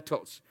many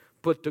metals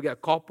put together,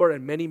 copper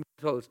and many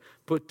metals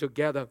put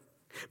together.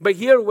 But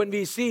here when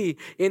we see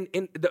in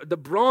the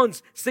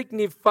bronze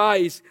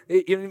signifies,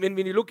 when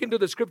you look into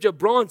the scripture,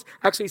 bronze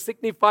actually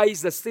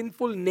signifies the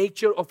sinful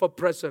nature of a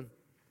person.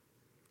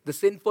 The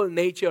sinful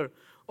nature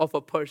of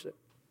a person.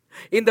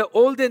 In the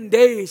olden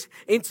days,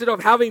 instead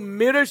of having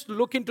mirrors to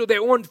look into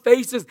their own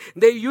faces,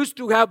 they used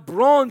to have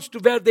bronze to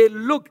where they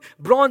look,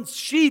 bronze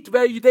sheet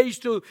where they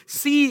used to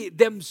see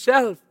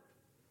themselves.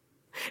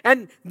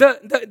 And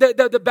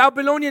the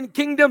Babylonian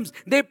kingdoms,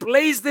 they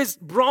placed these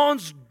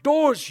bronze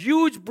doors,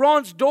 huge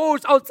bronze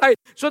doors outside,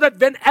 so that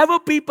whenever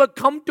people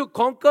come to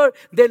conquer,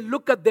 they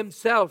look at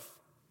themselves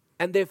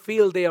and they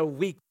feel they are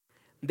weak.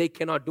 They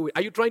cannot do it.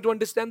 Are you trying to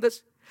understand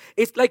this?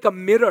 It's like a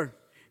mirror.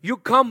 You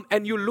come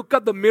and you look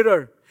at the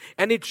mirror,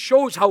 and it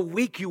shows how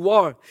weak you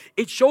are.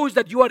 It shows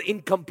that you are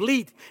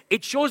incomplete.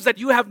 It shows that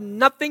you have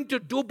nothing to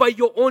do by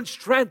your own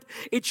strength.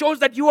 It shows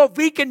that you are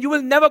weak and you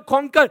will never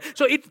conquer.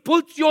 So it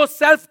puts your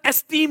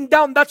self-esteem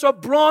down. That's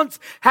what bronze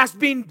has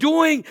been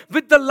doing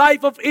with the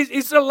life of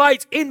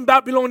Israelites in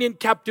Babylonian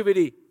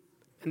captivity.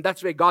 And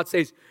that's where God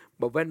says,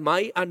 but when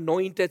my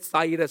anointed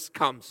Cyrus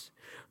comes,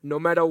 no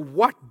matter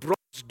what bronze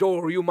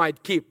door you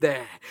might keep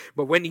there,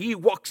 but when he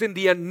walks in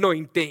the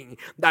anointing,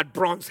 that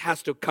bronze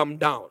has to come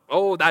down.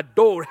 Oh, that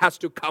door has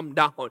to come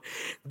down.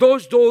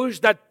 Those doors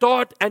that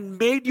thought and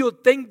made you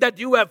think that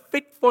you are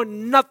fit for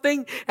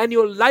nothing and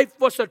your life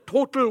was a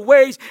total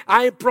waste,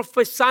 I am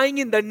prophesying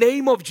in the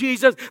name of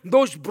Jesus,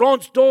 those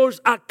bronze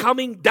doors are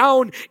coming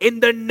down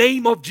in the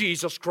name of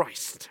Jesus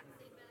Christ.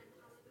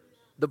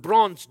 The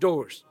bronze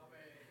doors,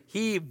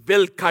 he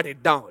will cut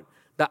it down.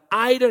 The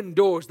iron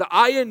doors,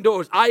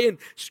 iron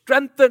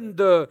strengthened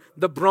the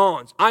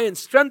bronze. Iron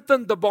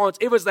strengthened the bonds.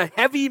 It was the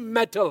heavy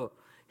metal.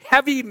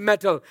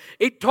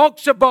 It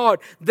talks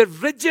about the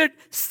rigid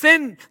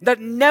sin that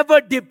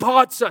never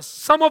departs us.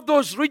 Some of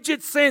those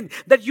rigid sin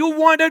that you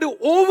wanted to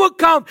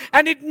overcome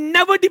and it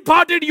never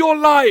departed your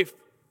life.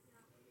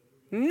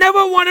 Never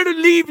wanted to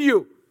leave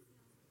you.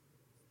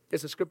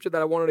 There's a scripture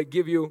that I wanted to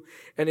give you,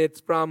 and it's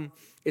from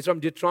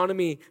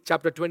Deuteronomy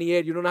chapter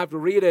 28. You don't have to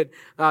read it.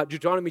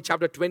 Deuteronomy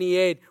chapter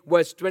 28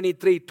 verse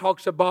 23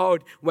 talks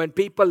about when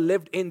people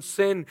lived in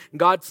sin.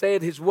 God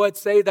said, His words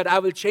say that I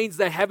will change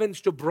the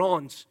heavens to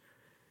bronze.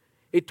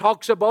 It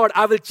talks about,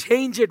 I will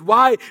change it.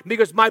 Why?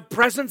 Because my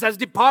presence has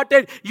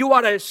departed. You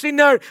are a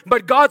sinner.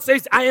 But God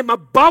says, I am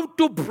about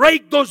to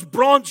break those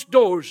bronze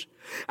doors.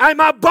 I'm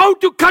about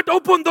to cut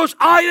open those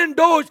iron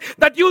doors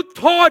that you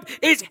thought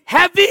is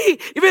heavy.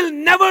 It will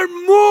never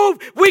move.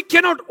 We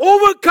cannot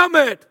overcome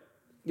it.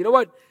 You know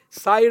what?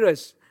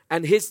 Cyrus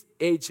and his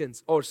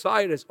agents, or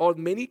Cyrus, or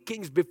many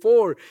kings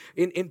before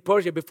in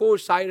Persia, before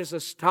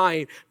Cyrus's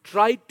time,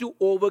 tried to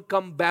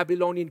overcome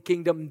Babylonian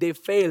kingdom. They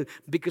failed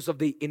because of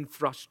the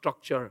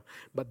infrastructure.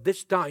 But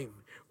this time,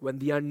 when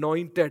the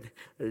anointed,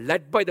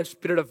 led by the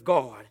Spirit of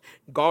God,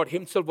 God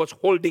himself was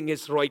holding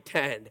his right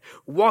hand,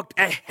 walked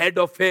ahead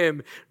of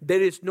him.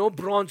 There is no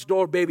bronze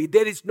door, baby.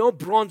 There is no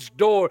bronze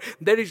door.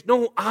 There is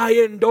no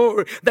iron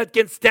door that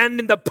can stand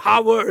in the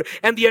power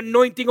and the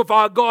anointing of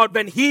our God.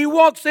 When he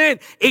walks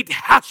in, it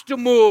has to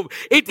move.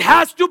 It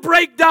has to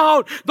break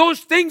down.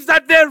 Those things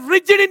that were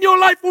rigid in your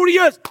life for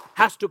years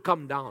has to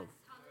come down.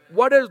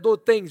 What are those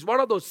things?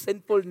 What are those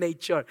sinful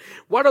nature?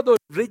 What are those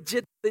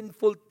rigid,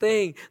 sinful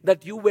things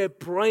that you were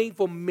praying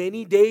for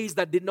many days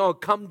that did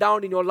not come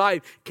down in your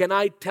life? Can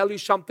I tell you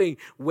something?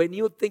 When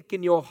you think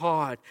in your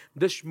heart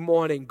this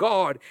morning,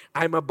 God,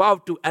 I'm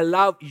about to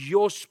allow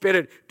your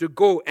Spirit to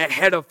go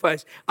ahead of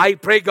us. I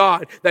pray,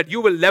 God, that you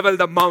will level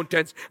the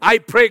mountains. I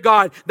pray,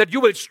 God, that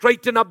you will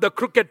straighten up the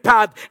crooked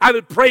path. I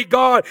will pray,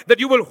 God, that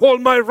you will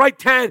hold my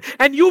right hand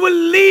and you will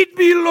lead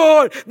me,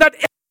 Lord, that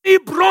any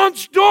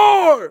bronze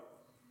door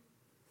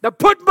that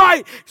put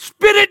my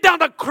spirit down,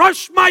 that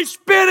crush my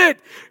spirit,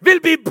 will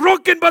be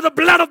broken by the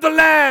blood of the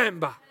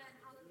Lamb.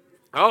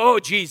 Oh,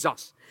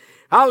 Jesus.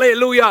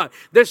 Hallelujah.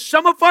 There's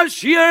some of us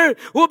here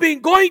who have been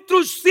going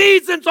through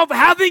seasons of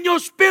having your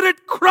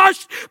spirit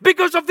crushed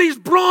because of these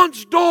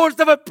bronze doors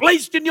that were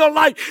placed in your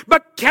life.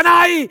 But can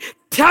I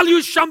tell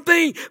you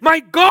something? My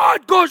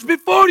God goes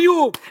before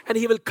you and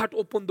He will cut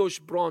open those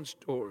bronze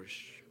doors.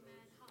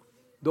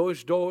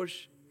 Those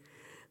doors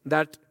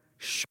that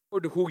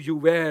showed who you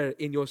were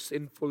in your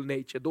sinful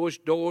nature. Those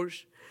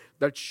doors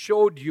that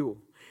showed you,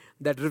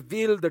 that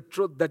revealed the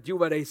truth that you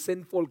were a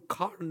sinful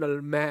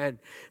carnal man.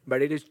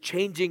 But it is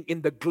changing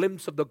in the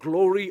glimpse of the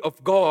glory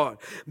of God.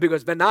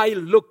 Because when I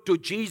look to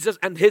Jesus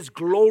and His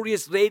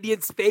glorious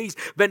radiance face,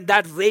 when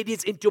that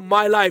radiates into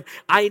my life,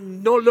 I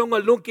no longer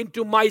look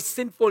into my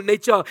sinful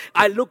nature.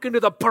 I look into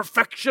the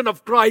perfection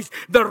of Christ,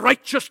 the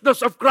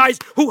righteousness of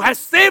Christ, who has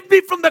saved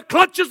me from the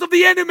clutches of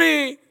the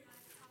enemy.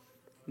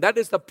 That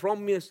is the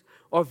promise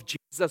of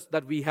Jesus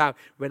that we have.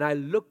 When I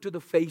look to the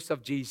face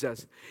of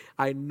Jesus,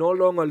 I no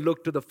longer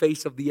look to the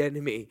face of the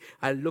enemy.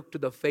 I look to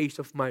the face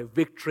of my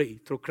victory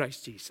through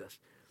Christ Jesus.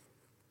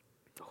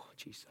 Oh,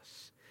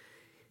 Jesus.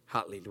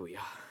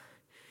 Hallelujah.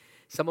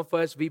 Some of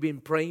us, we've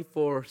been praying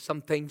for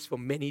some things for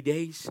many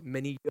days,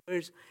 many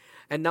years.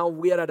 And now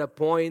we are at a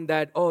point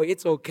that, oh,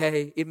 it's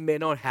okay. It may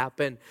not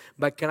happen.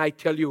 But can I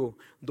tell you,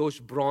 those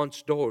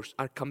bronze doors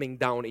are coming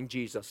down in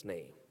Jesus'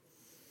 name.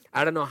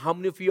 I don't know how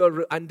many of you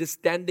are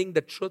understanding the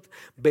truth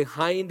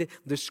behind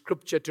the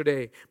scripture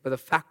today. But the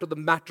fact of the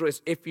matter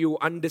is, if you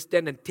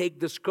understand and take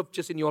the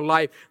scriptures in your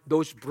life,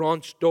 those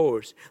bronze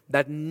doors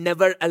that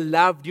never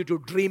allowed you to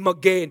dream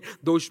again,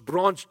 those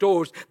bronze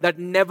doors that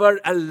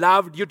never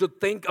allowed you to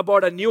think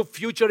about a new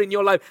future in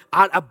your life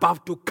are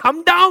about to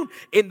come down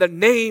in the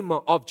name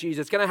of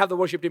Jesus. Can I have the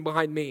worship team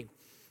behind me?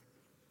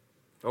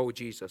 Oh,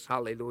 Jesus.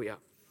 Hallelujah.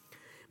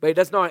 But it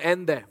does not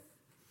end there.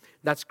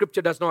 That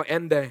scripture does not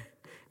end there.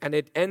 And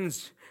it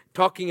ends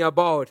talking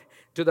about,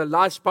 to the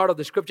last part of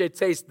the scripture, it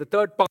says, the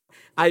third part,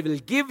 I will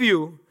give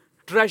you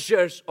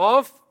treasures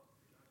of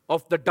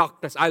the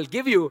darkness. I'll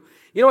give you,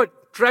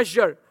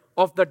 treasure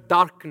of the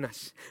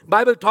darkness.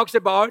 Bible talks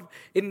about,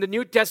 in the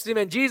New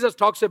Testament, Jesus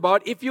talks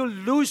about, if you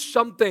lose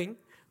something,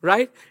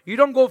 right, you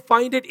don't go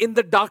find it in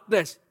the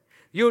darkness.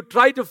 You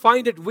try to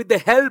find it with the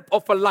help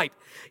of a light.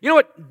 You know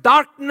what?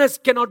 Darkness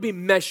cannot be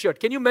measured.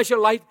 Can you measure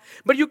light?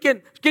 But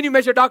can you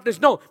measure darkness?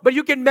 No. But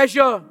you can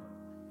measure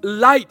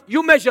light.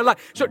 You measure light.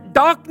 So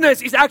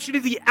darkness is actually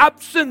the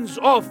absence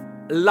of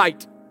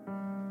light.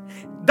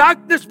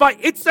 Darkness by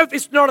itself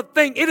is not a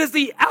thing. It is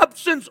the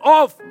absence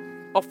of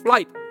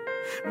light.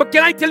 But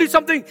can I tell you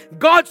something?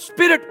 God's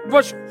Spirit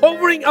was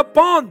hovering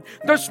upon.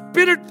 The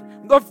Spirit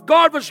of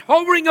God was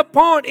hovering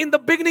upon in the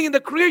beginning, in the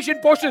creation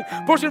portion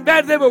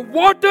where there were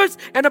waters,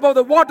 and above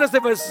the waters there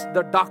was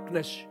the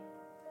darkness.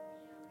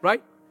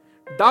 Right?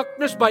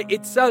 Darkness by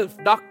itself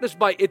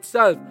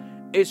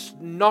is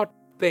not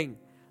a thing.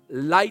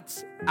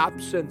 Light's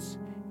absence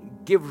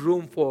give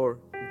room for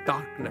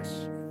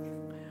darkness.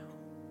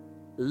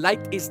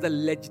 Light is the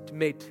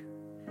legitimate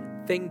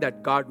thing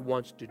that God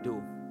wants to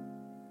do.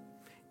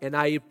 And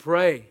I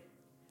pray,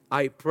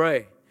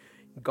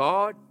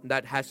 God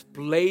that has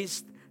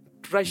placed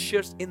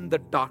treasures in the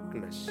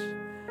darkness.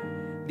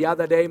 The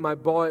other day, my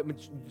boy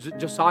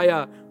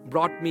Josiah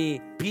brought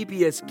me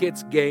PBS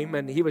Kids game,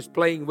 and he was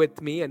playing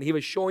with me, and he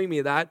was showing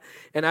me that.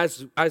 And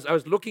as I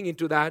was looking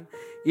into that,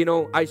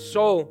 I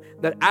saw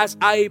that as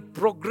I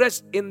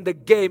progressed in the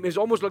game, it's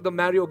almost like the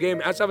Mario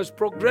game. As I was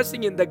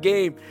progressing in the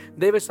game,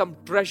 there were some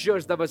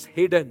treasures that was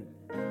hidden.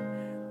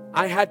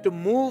 I had to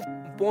move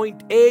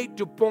point A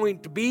to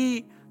point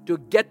B to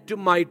get to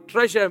my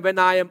treasure. When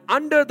I am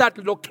under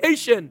that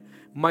location,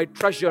 my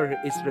treasure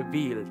is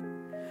revealed.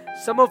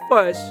 Some of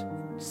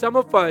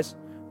us,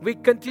 we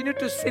continue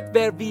to sit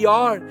where we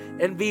are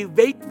and we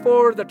wait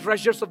for the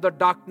treasures of the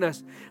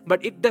darkness.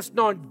 But it does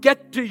not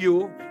get to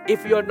you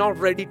if you are not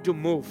ready to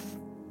move.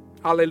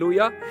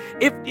 Hallelujah.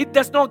 If it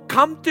does not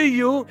come to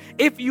you,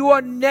 if you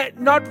are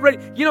not ready.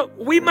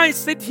 We might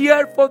sit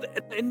here for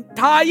the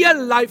entire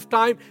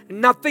lifetime,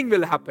 nothing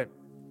will happen.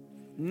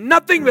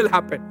 Nothing will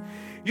happen.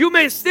 You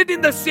may sit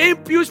in the same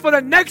pews for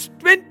the next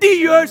 20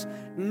 years,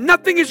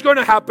 nothing is going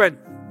to happen.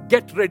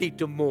 Get ready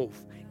to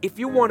move. If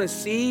you want to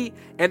see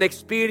and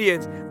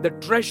experience the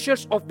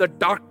treasures of the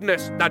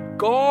darkness that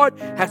God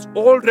has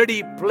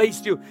already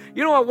placed you.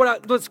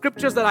 The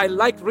scriptures that I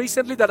liked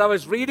recently that I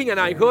was reading and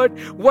I heard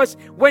was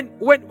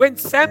when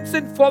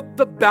Samson fought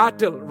the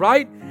battle,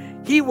 right?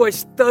 He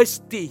was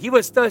thirsty.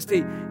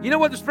 You know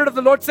what the Spirit of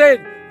the Lord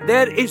said?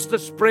 There is the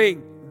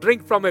spring.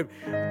 Drink from it.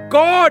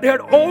 God had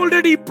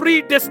already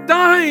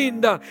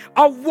predestined a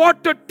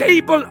water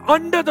table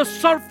under the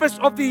surface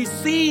of the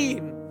sea.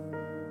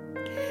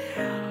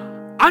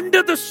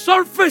 Under the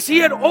surface, He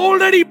had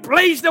already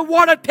placed a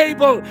water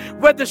table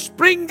where the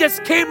spring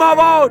just came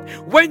out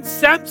when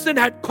Samson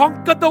had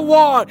conquered the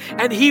war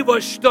and he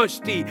was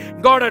thirsty.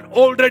 God had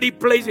already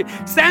placed it.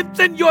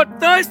 Samson, your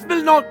thirst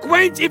will not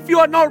quench if you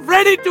are not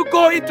ready to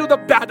go into the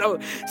battle.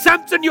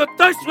 Samson, your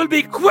thirst will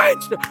be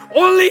quenched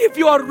only if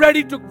you are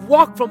ready to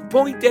walk from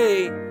point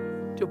A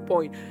to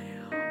point.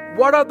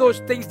 What are those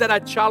things that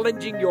are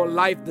challenging your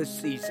life this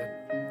season?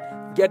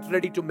 Get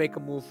ready to make a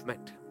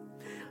movement.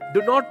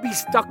 Do not be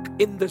stuck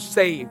in the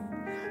same.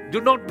 Do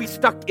not be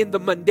stuck in the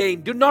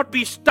mundane. Do not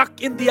be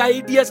stuck in the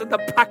ideas and the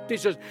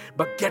practices.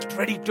 But get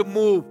ready to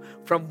move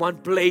from one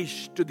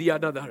place to the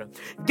another.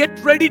 Get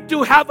ready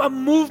to have a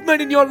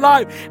movement in your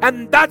life.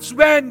 And that's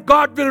when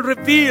God will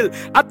reveal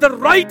at the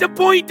right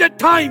appointed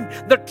time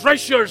the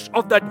treasures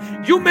of that.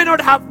 You may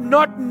not have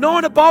not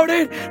known about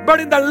it, but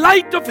in the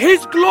light of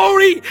His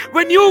glory,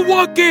 when you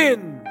walk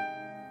in,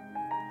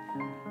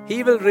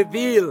 He will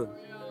reveal.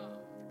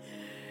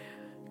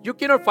 You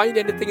cannot find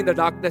anything in the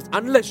darkness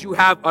unless you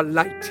have a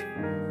light.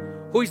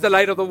 Who is the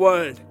light of the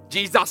world?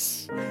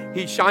 Jesus.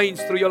 He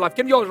shines through your life.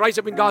 Can you all rise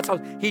up in God's house?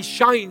 He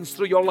shines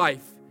through your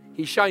life.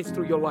 He shines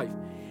through your life.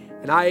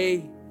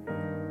 And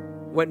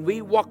when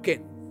we walk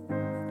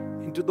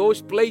into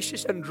those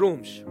places and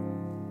rooms,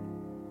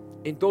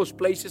 in those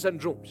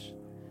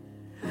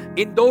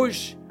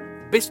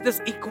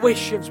business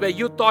equations where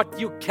you thought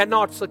you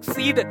cannot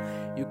succeed,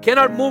 you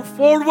cannot move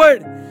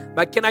forward,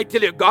 but can I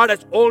tell you, God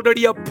has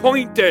already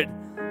appointed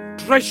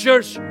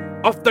treasures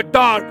of the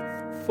dark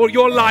for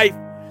your life,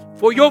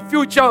 for your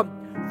future,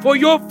 for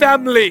your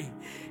family.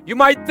 You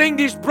might think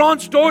these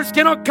bronze doors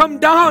cannot come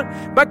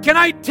down, but can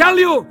I tell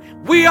you,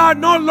 we are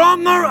no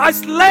longer a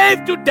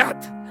slave to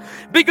death.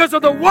 Because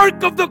of the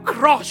work of the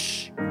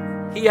cross,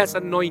 He has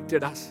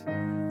anointed us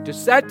to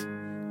set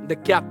the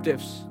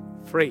captives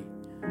free.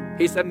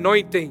 His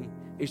anointing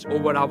is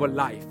over our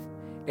life.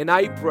 And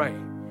I pray,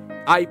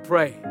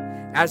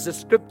 as the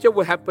scripture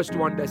will help us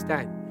to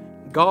understand,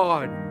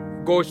 God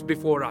goes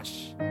before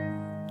us.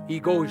 He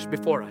goes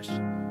before us.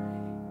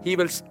 He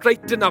will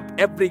straighten up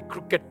every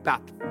crooked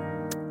path.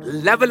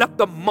 Level up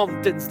the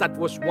mountains that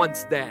was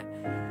once there.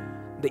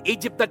 The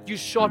Egypt that you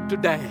saw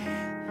today,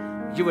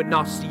 you will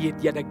not see it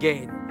yet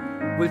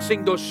again. We'll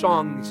sing those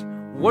songs,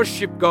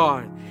 worship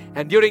God.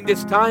 And during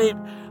this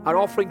time, our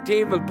offering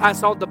team will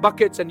pass out the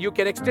buckets and you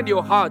can extend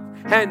your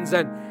hands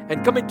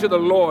and come into the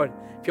Lord.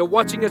 If you're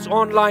watching us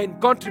online,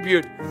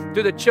 contribute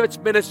to the church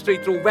ministry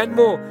through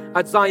Venmo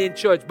at Zion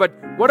Church. But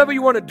whatever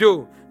you want to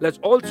do, let's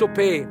also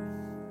pay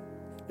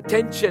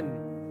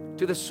attention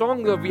to the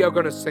song that we are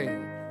going to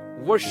sing.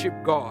 Worship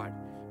God.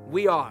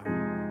 We are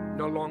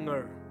no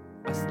longer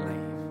a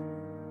slave.